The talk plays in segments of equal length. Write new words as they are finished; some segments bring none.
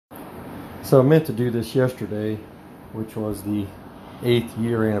So I meant to do this yesterday, which was the 8th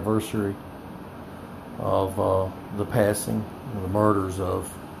year anniversary of the passing, the murders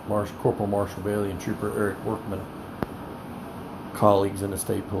of Corporal Marshall Bailey and Trooper Eric Workman, colleagues in the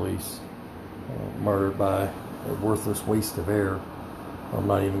state police, murdered by a worthless waste of air. I'm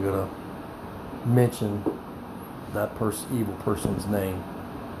not even going to mention that evil person's name.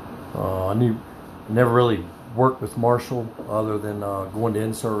 I never really worked with Marshall other than going to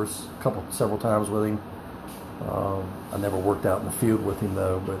in-service several times with him. I never worked out in the field with him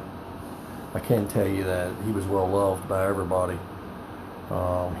though, but I can tell you that he was well loved by everybody.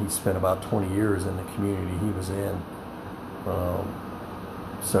 He spent about 20 years in the community he was in.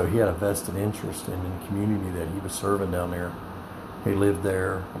 So he had a vested interest in the community that he was serving down there. He lived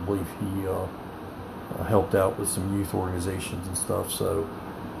there. I believe he helped out with some youth organizations and stuff. So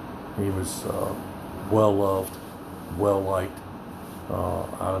he was well loved, well liked.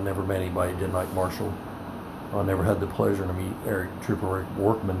 I never met anybody who didn't like Marshall. I never had the pleasure to meet Trooper Eric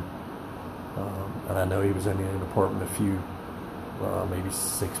Workman. And I know he was only in the department maybe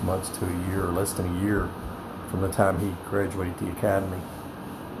 6 months to a year, or less than a year, from the time he graduated the academy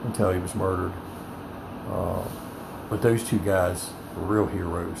until he was murdered. But those two guys were real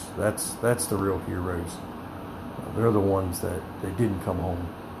heroes. That's the real heroes. They're the ones that they didn't come home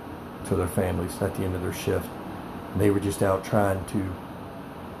to their families at the end of their shift. And they were just out trying to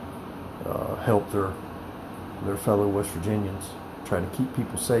help their fellow West Virginians, trying to keep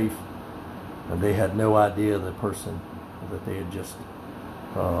people safe. And they had no idea the person that they had just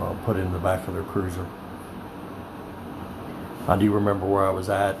put in the back of their cruiser. I do remember where I was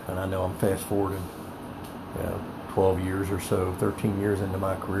at, and I know I'm fast forwarding 12 years or so, 13 years into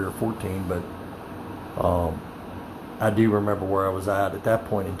my career, 14, but I do remember where I was at that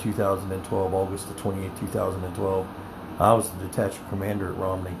point in 2012, August the 28th, 2012. I was the detachment commander at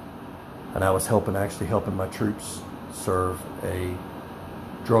Romney, and I was actually helping my troops serve a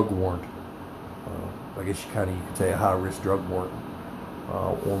drug warrant. I guess you could say a high-risk drug warrant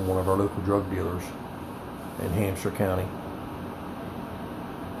on one of our local drug dealers in Hampshire County.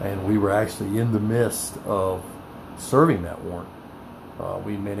 And we were actually in the midst of serving that warrant.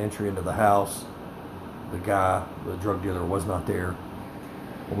 We made entry into the house. The drug dealer, was not there.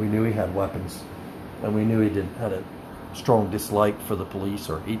 But we knew he had weapons, and we knew he had a strong dislike for the police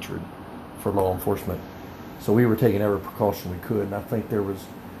or hatred for law enforcement. So we were taking every precaution we could, and I think there was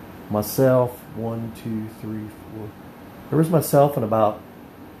myself, 1, 2, 3, 4. There was myself and about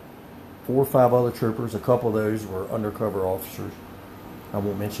 4 or 5 other troopers. A couple of those were undercover officers. I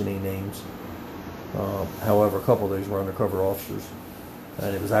won't mention any names. However, a couple of those were undercover officers,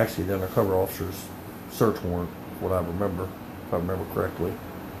 and it was actually the undercover officers' search warrant, what I remember, if I remember correctly.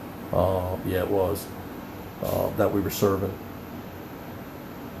 Yeah, it was that we were serving.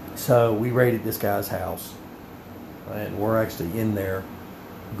 So we raided this guy's house, and we're actually in there,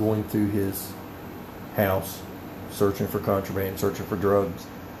 going through his house, searching for contraband, searching for drugs,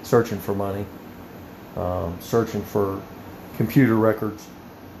 searching for money, searching for computer records,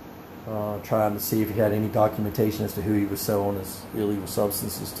 trying to see if he had any documentation as to who he was selling his illegal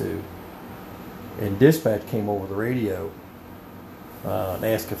substances to. And dispatch came over the radio and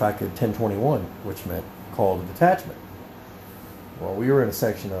asked if I could 1021, which meant call the detachment. Well, we were in a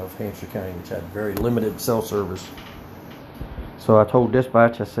section of Hampshire County which had very limited cell service. So I told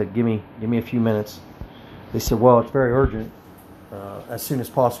dispatch, I said, give me a few minutes. They said, well, it's very urgent, as soon as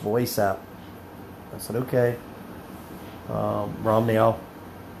possible, ASAP. I said, okay. Romney,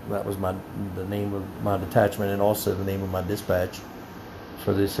 that was the name of my detachment, and also the name of my dispatch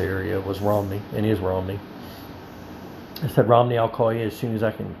for this area was Romney, and is Romney. I said, Romney, I'll call you as soon as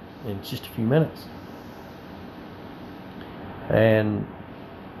I can, in just a few minutes. And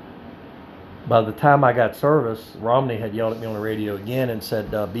by the time I got service, Romney had yelled at me on the radio again and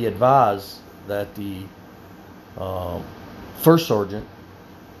said, be advised that the first sergeant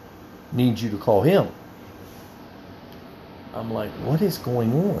needs you to call him. I'm like, what is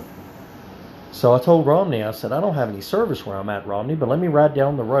going on? So I told Romney, I said, I don't have any service where I'm at, Romney, but let me ride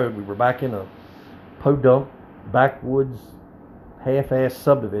down the road. We were back in a podunk, backwoods, half-assed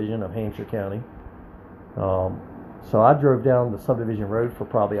subdivision of Hampshire County. So I drove down the subdivision road for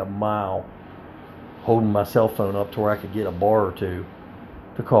probably a mile, holding my cell phone up to where I could get a bar or two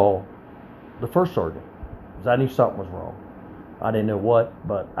to call the first sergeant, because I knew something was wrong. I didn't know what,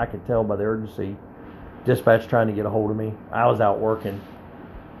 but I could tell by the urgency. Dispatch trying to get a hold of me. I was out working.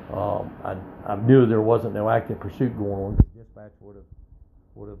 I knew there wasn't no active pursuit going on. Dispatch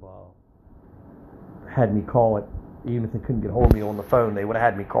would have had me call it, even if they couldn't get hold of me on the phone. They would have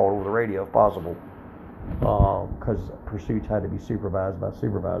had me call over the radio if possible, because pursuits had to be supervised by a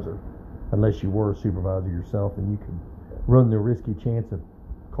supervisor. unless you were a supervisor yourself, and you could run the risky chance of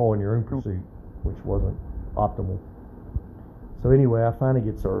calling your own pursuit, which wasn't optimal. So anyway, I finally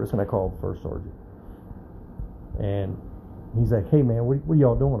get service, and I called the first sergeant. And he's like, hey, man, what are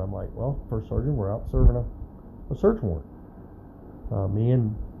y'all doing? I'm like, well, first sergeant, we're out serving a search warrant. Me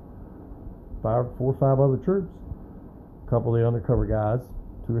and 4 or 5 other troops, a couple of the undercover guys,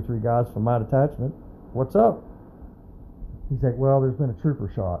 2 or 3 guys from my detachment. What's up? He's like, well, there's been a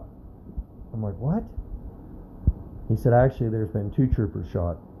trooper shot. I'm like, what? He said, actually, there's been 2 troopers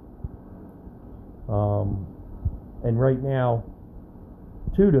shot. And right now,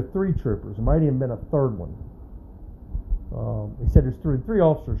 2 to 3 troopers. There might even been a 3rd one. He said there's 3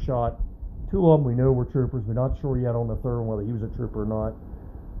 officers shot. 2 of them we know were troopers. We're not sure yet on the 3rd one whether he was a trooper or not.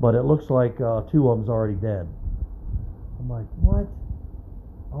 But it looks like 2 of them's already dead. I'm like, what?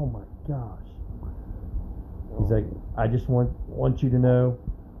 Oh my gosh. He's like, I just want you to know,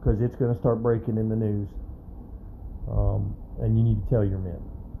 because it's going to start breaking in the news. And you need to tell your men.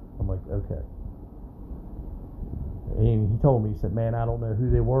 I'm like, okay. And he told me, he said, man, I don't know who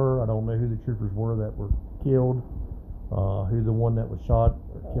they were. I don't know who the troopers were that were killed, who the one that was shot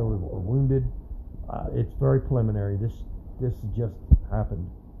or killed or wounded. It's very preliminary. This just happened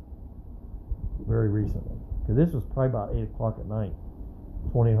very recently. Because this was probably about 8 o'clock at night,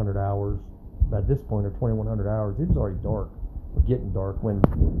 2,800 hours. At this point, or 2,100 hours, it was already dark, or getting dark, when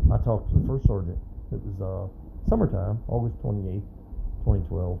I talked to the first sergeant. It was summertime, August 28th,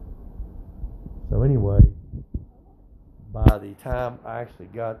 2012. So anyway, by the time I actually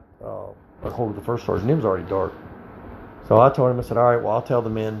got a hold of the first sergeant, it was already dark. So I told him, I said, all right, well, I'll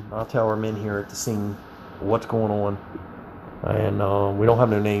tell our men here at the scene what's going on. And we don't have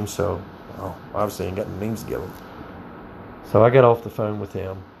no names, so obviously I ain't got no names to give them. So I got off the phone with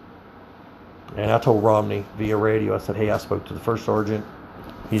him, and I told Romney via radio, I said, hey, I spoke to the first sergeant.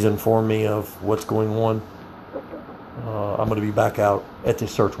 He's informed me of what's going on. I'm going to be back out at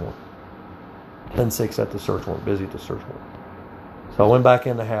this search warrant. 10-6 at the search warrant, busy at the search warrant. So I went back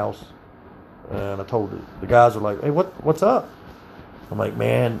in the house, and I told the guys were like, hey, what's up? I'm like,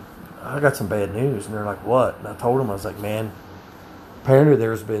 man, I got some bad news. And they're like, what? And I told them, I was like, man, apparently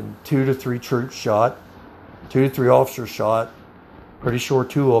there's been 2 to 3 troops shot, 2 to 3 officers shot. Pretty sure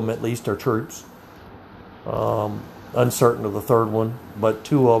 2 of them at least are troops. Uncertain of the 3rd one, but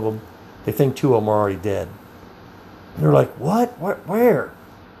 2 of them, they think 2 of them are already dead. And they're like, what? Where?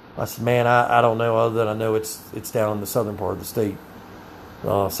 I said, man, I don't know, other than I know it's down in the southern part of the state,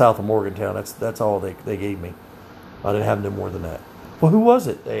 south of Morgantown. That's all they gave me. I didn't have no more than that. Well, who was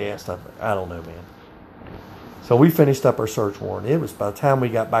it? They asked. I don't know, man. So we finished up our search warrant. It was, by the time we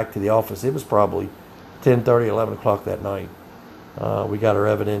got back to the office, it was probably 10:30, 11 o'clock that night. We got our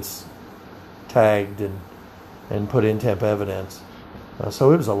evidence tagged and put in temp evidence.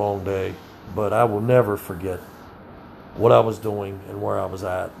 So it was a long day, but I will never forget what I was doing and where I was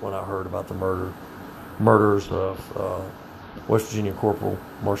at when I heard about the murders of West Virginia Corporal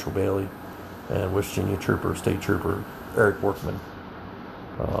Marshall Bailey and West Virginia State Trooper Eric Workman.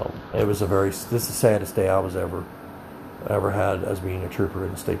 It was this is the saddest day I was ever had as being a trooper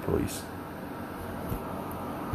in the state police.